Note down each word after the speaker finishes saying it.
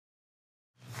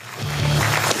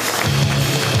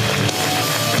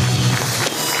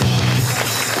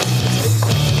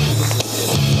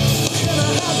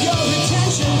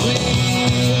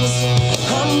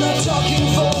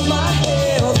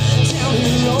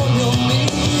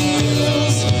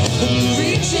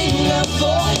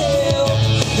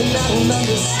And I don't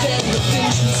understand the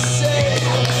things you say,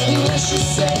 unless you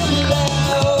say them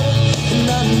loud. And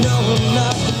I know I'm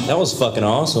not. That was fucking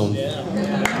awesome. Yeah.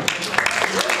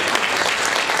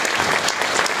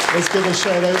 Let's give a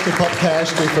shout out to Pup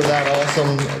Cashby for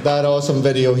that awesome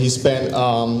video. He spent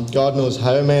God knows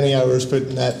how many hours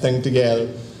putting that thing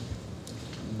together.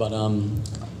 But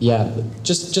yeah,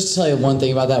 just to tell you one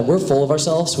thing about that, we're full of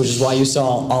ourselves, which is why you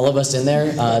saw all of us in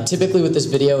there. Typically with this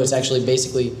video, it's actually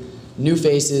basically new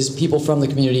faces, people from the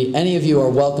community. Any of you are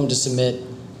welcome to submit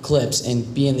clips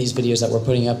and be in these videos that we're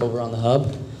putting up over on the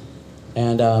hub.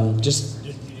 And and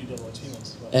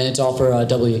it's all for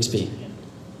WXP.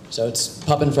 So it's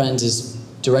Pup and Friends is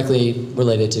directly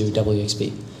related to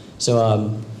WXP. So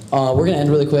we're going to end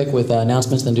really quick with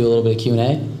announcements, then do a little bit of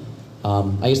Q&A.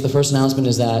 I guess the first announcement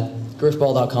is that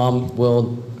grifball.com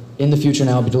will, in the future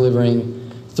now, be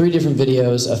delivering 3 different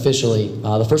videos officially.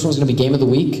 The first one's going to be Game of the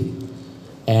Week.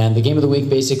 And the Game of the Week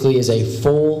basically is a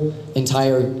full,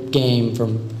 entire game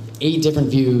from 8 different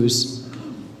views,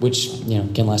 which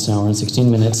can last an hour and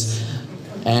 16 minutes.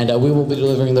 And we will be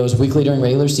delivering those weekly during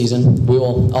regular season. We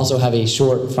will also have a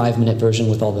short 5-minute version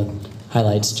with all the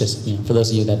highlights, just for those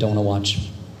of you that don't want to watch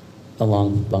a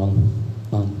long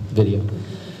video.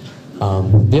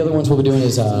 The other ones we'll be doing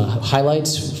is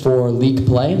highlights for league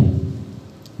play.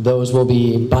 Those will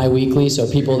be bi-weekly, so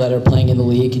people that are playing in the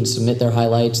league can submit their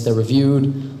highlights. They're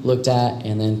reviewed, looked at,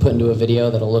 and then put into a video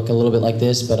that'll look a little bit like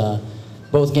this. But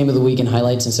both Game of the Week and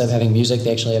highlights, instead of having music,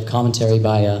 they actually have commentary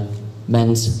by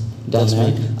men's. That's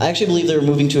right. I actually believe they're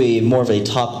moving to more of a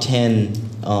top 10.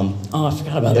 Oh, I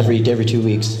forgot about every 2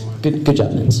 weeks. Good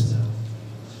job, Vince.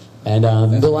 And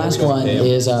the last one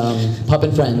is Pup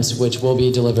and Friends, which will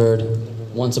be delivered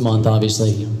once a month.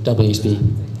 Obviously,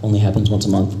 WXP only happens once a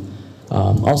month.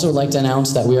 Also, would like to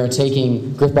announce that we are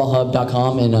taking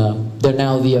grifballhub.com, and they're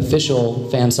now the official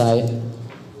fan site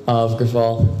of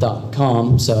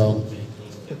grifball.com. So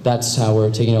that's how we're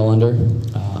taking it all under.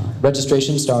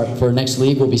 Registration start for next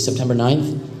league will be September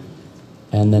 9th.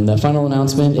 And then the final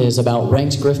announcement is about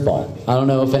ranked Grifball. I don't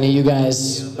know if any of you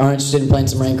guys are interested in playing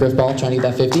some ranked Grifball, trying to get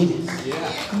that 50.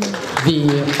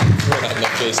 Yeah.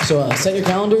 So set your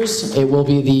calendars. It will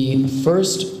be the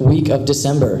first week of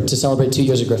December to celebrate 2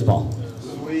 years of Grifball.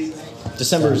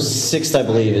 December 6th, I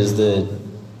believe, is the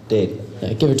date.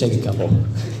 Yeah, give or take a couple.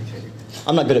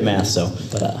 I'm not good at math, so.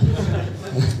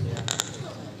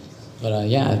 But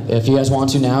yeah, if you guys want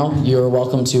to now, you're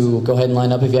welcome to go ahead and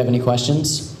line up if you have any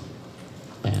questions.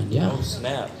 And yeah. Oh,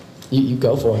 snap. You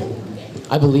go for it.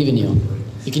 I believe in you.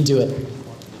 You can do it.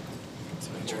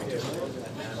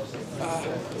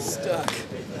 Stuck.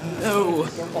 No.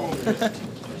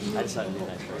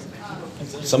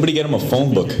 Somebody get him a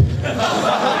phone book.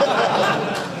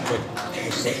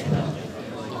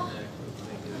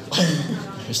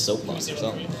 There's soapbox or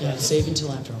something. Yeah, save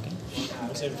until after, okay?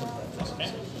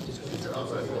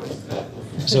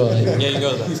 So, yeah, you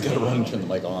go. He's got to run and turn the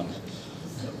mic on.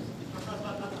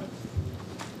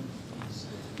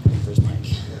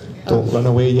 Don't run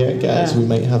away yet, guys. We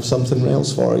might have something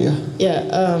else for you.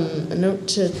 Yeah, a note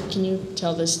to, can you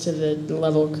tell this to the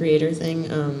level creator thing?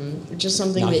 Just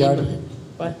something Knockyard? that you might,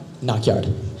 what? Knockyard.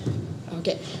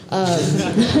 Okay.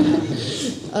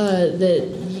 That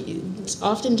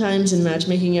oftentimes in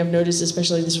matchmaking, I've noticed,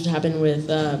 especially this would happen with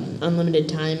unlimited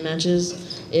time matches,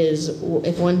 is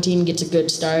if one team gets a good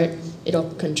start, it'll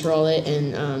control it,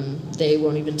 and they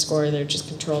won't even score. They'll just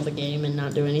control the game and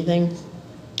not do anything.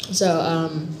 So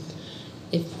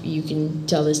if you can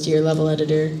tell this to your level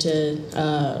editor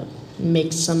to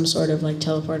make some sort of like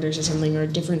teleporters or something, or a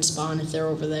different spawn if they're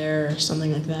over there or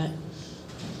something like that.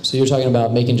 So you're talking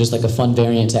about making just like a fun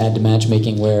variant to add to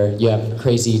matchmaking where you have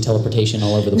crazy teleportation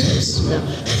all over the place.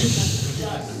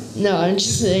 No, I'm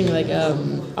just saying, like,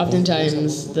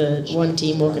 oftentimes the one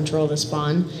team will control the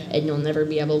spawn, and you'll never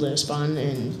be able to spawn,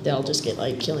 and they'll just get,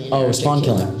 like, killing. Oh, spawn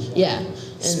killing. Yeah.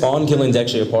 Spawn killing's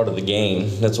actually a part of the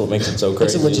game. That's what makes it so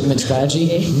crazy. It's a legitimate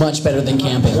strategy. Much better than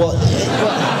camping. Well,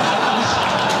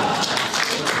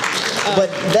 but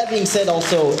that being said,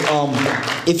 also,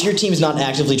 if your team's not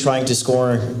actively trying to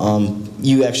score,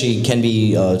 you actually can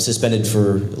be suspended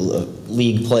for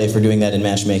league play for doing that in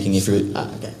matchmaking. If you're,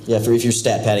 okay. Yeah, if you're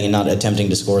stat padding and not attempting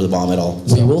to score the bomb at all.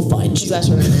 We will find you. That's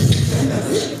what I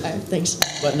meant. All right, thanks.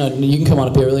 But no, you can come on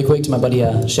up here really quick to my buddy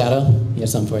Shadow. He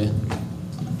has something for you.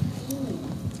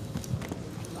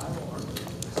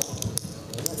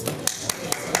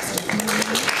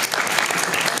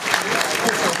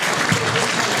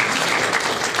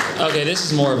 Okay, this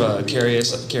is more of a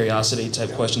curiosity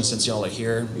type question since y'all are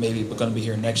here, maybe we're going to be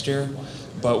here next year.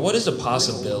 but what is the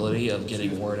possibility of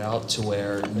getting word out to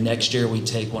where next year we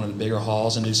take one of the bigger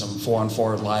halls and do some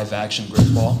 4-on-4 live action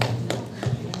Grifball?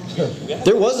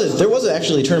 There was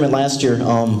actually a tournament last year.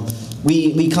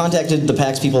 We contacted the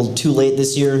PAX people too late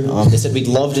this year. They said we'd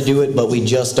love to do it, but we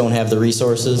just don't have the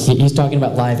resources. He's talking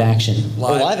about live action.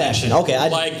 Live action. Okay,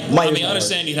 I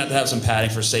understand you have to have some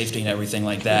padding for safety and everything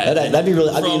like that. That'd be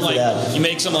really. I'd be in for like, that. You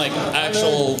make some like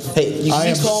actual. Hey, you I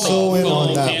am call so in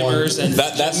on that cameras one. and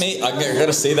That may, I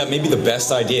gotta say, that may be the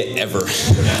best idea ever.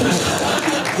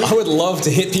 I would love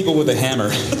to hit people with a hammer.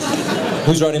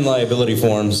 Who's writing liability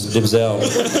forms? Dibs out.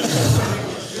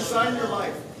 Design your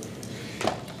life.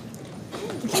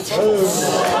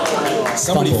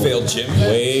 Somebody failed, Jim.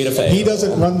 Way to fail. He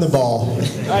doesn't run the ball.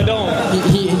 I don't.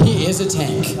 He is a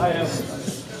tank. I am.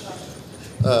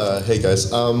 Hey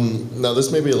guys, now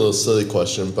this may be a little silly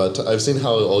question, but I've seen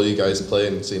how all you guys play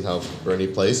and seen how Bernie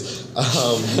plays, and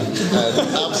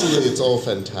absolutely it's all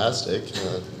fantastic.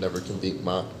 Never can beat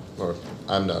or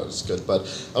I'm not as good, but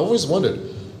I always wondered,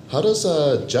 how does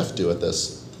Jeff do at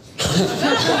this?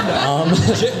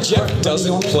 Jeff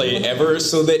doesn't play ever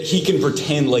so that he can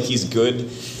pretend like he's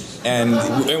good, and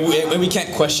we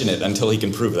can't question it until he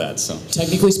can prove that. So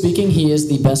Technically speaking, he is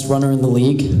the best runner in the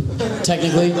league.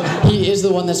 Technically, he is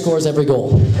the one that scores every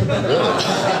goal. Really?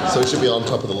 So he should be on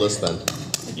top of the list then.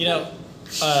 You know,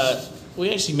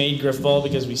 we actually made Grifball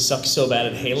because we suck so bad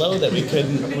at Halo that we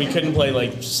couldn't play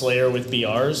like Slayer with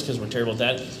BRs because we're terrible at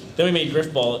that. Then we made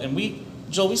Grifball, and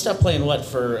Joel, we stopped playing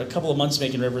for a couple of months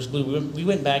making Rivers Blue. We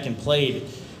went back and played,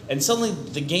 and suddenly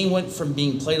the game went from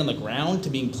being played on the ground to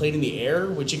being played in the air,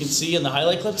 which you can see in the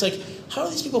highlight clips. Like, how are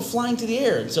these people flying through the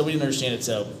air? And so we didn't understand it.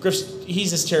 So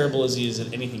he's as terrible as he is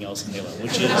at anything else in Halo,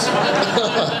 which is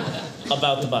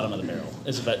about the bottom of the barrel,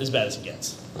 as bad as it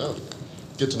gets. Oh,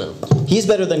 good to know. He's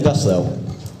better than Gus though.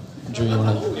 Drew, you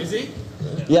want to? Is he?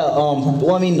 Yeah.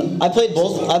 Well, I mean, I played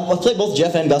both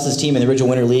Jeff and Gus's team in the original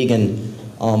Winter League, and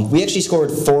we actually scored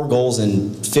 4 goals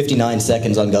in 59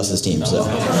 seconds on Gus's team. So.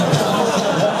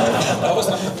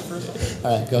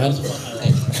 All right, go ahead.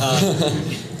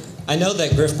 I know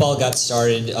that Grifball got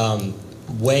started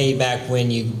way back when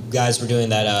you guys were doing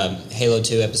that Halo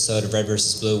 2 episode of Red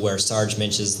vs. Blue where Sarge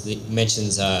mentions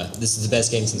this is the best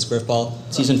game since Grifball.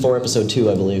 Season 4, episode 2,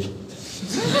 I believe.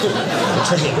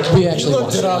 We actually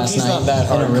watched it last night. Not that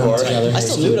in a room hardcore. together. I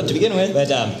still knew it up to begin with. But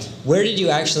where did you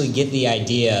actually get the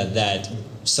idea that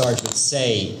Sarge would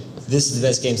say this is the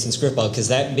best game since Grifball? Because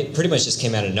that pretty much just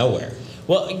came out of nowhere.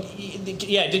 Well,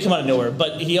 yeah, it did come out of nowhere,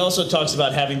 but he also talks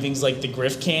about having things like the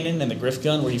Grif cannon and the Grif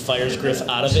gun, where he fires Grif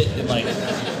out of it,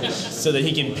 and so that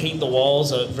he can paint the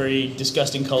walls a very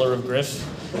disgusting color of Grif.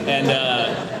 And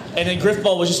then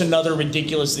Grifball was just another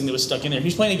ridiculous thing that was stuck in there. He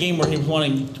was playing a game where he was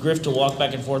wanting Grif to walk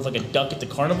back and forth like a duck at the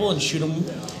carnival and shoot him,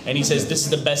 and he says, "This is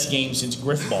the best game since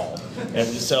Grifball." And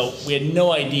so we had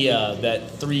no idea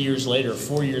that 3 years later,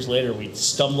 4 years later, we'd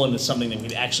stumble into something that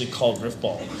we'd actually call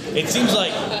Grifball. It seems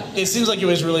like it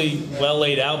was really well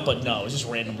laid out, but no, it was just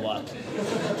random luck.